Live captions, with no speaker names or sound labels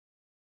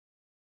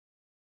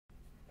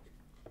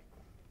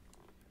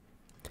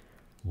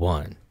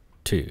1,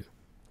 2.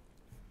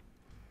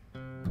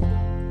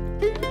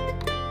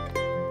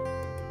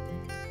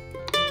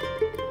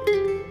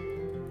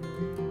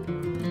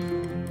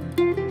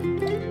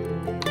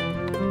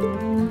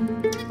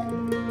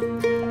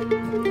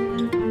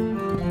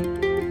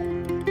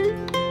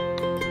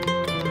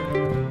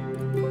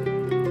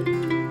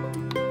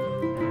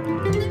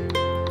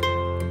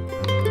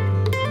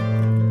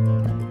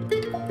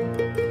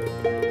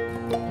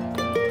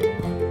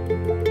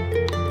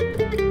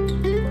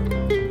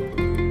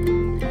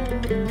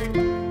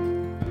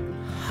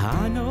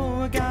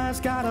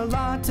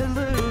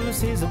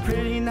 He's a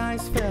pretty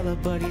nice fella,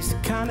 but he's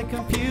kinda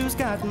confused.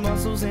 Got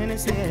muscles in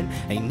his head,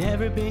 ain't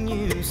never been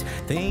used.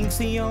 Thinks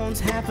he owns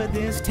half of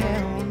this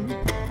town.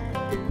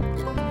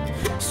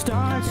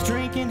 Starts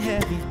drinking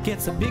heavy,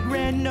 gets a big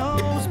red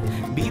nose,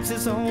 beats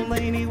his old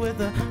lady with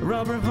a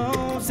rubber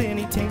hose, and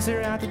he takes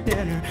her out to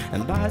dinner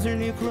and buys her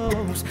new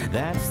clothes.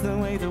 That's the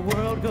way the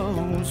world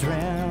goes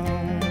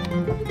round.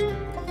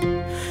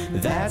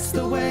 That's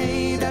the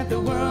way that the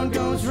world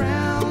goes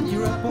round.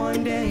 You're up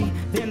one day,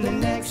 then the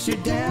next you're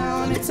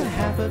down. It's a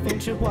half of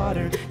inch of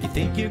water, you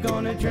think you're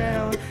gonna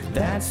drown.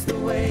 That's the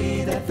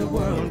way that the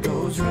world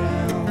goes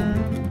round.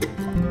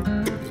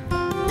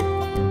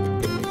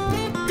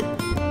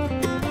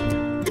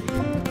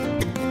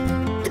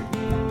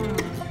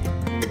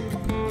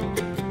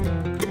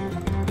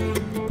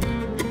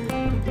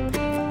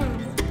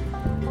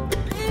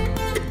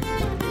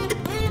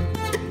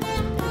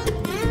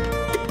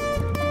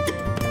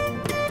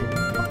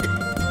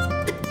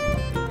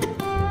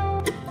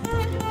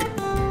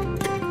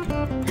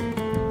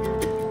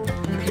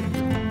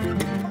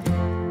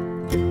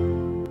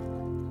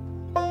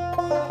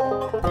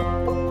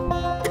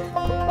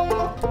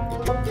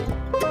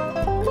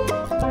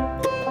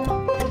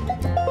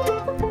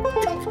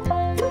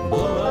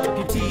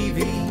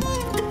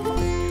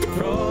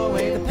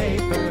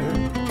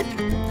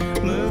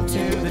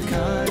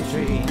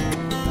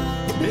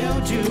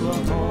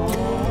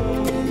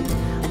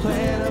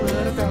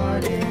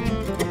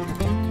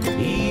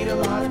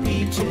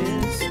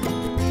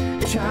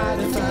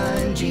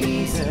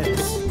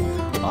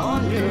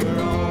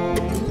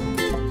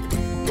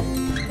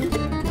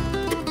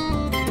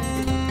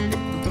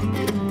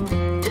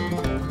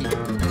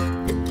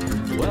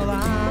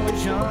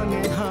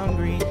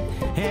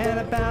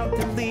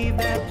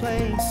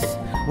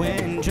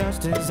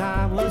 As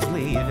I was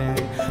leaving,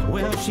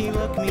 well, she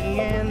looked me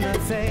in the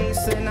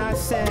face and I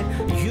said,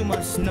 you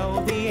must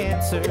know the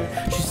answer.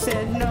 She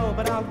said, no,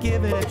 but I'll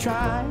give it a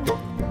try.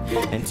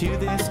 And to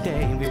this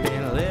day we've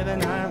been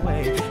living our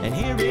way, and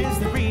here is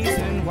the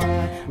reason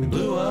why. We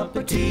blew up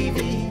a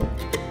TV,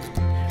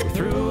 we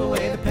threw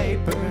away the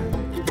paper,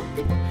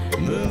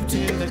 moved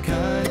to the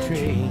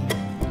country,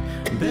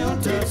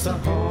 built us a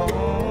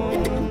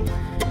home.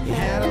 You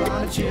had a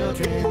lot of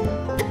children,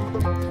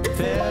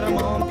 fed them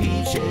on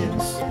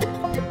peaches,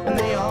 and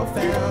they all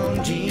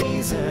found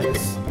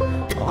Jesus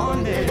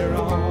on their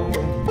own.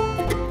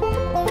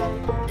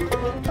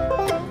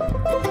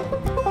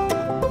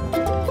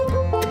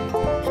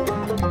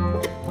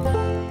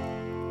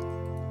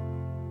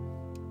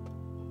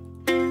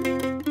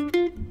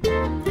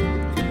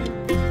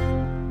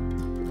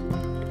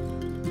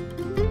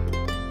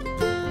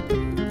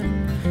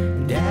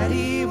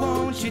 Daddy,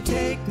 won't you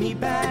take me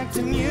back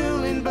to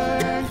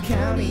Muhlenberg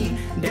County,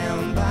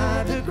 down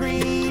by the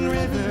Green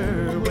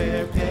River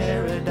where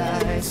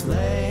paradise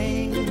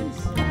lays?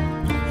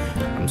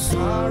 I'm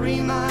sorry,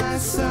 my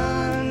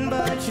son,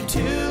 but you're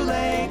too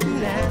late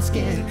in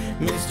asking.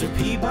 Mr.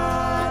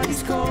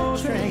 Peabody's coal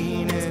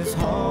train is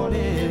hauled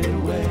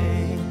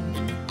away.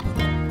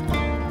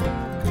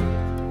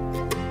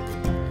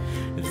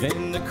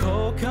 Then the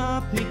coal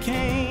company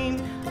came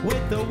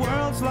with the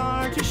world's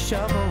largest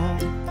shovel.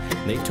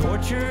 They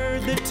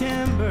tortured the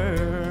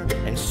timber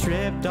and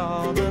stripped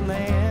all the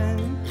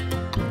land.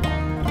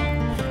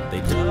 They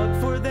dug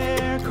for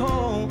their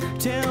coal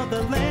till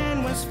the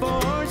land was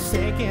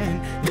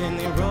forsaken. Then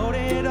they wrote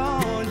it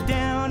all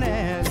down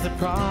as the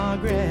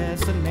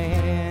progress of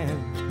man.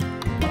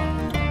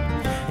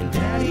 And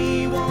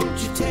Daddy, won't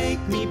you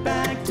take me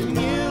back to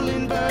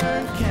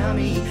Muhlenberg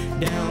County,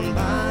 down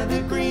by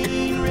the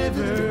Green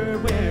River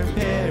where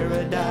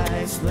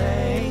paradise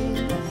lay?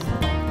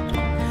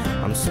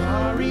 I'm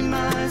sorry,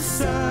 my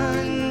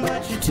son,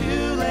 but you're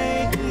too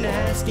late in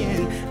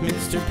asking.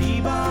 Mr.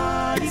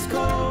 Peabody's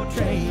coal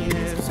train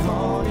is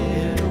hauled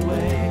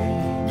away.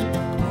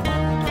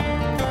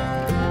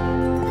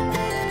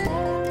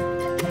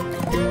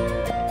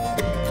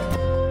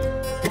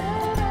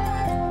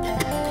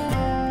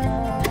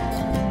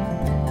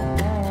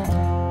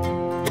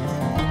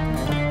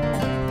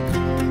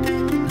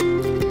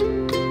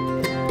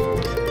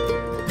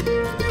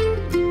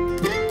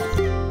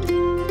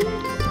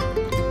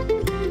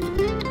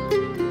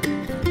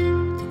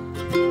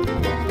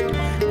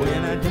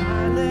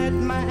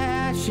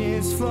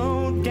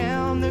 Float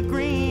down the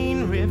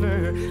Green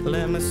River,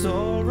 let my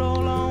soul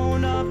roll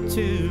on up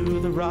to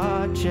the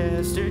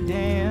Rochester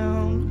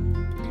Dam.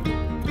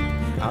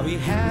 I'll be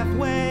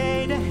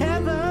halfway to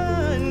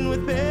heaven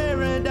with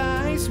paradise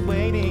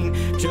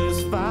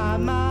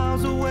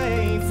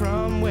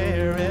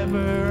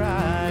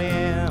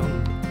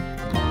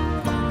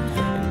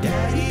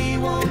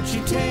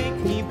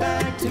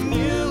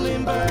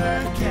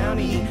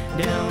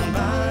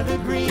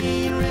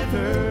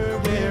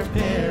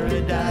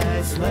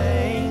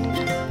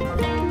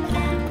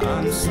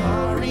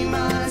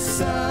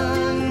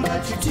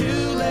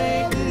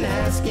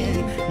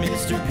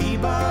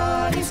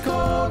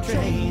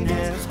strain.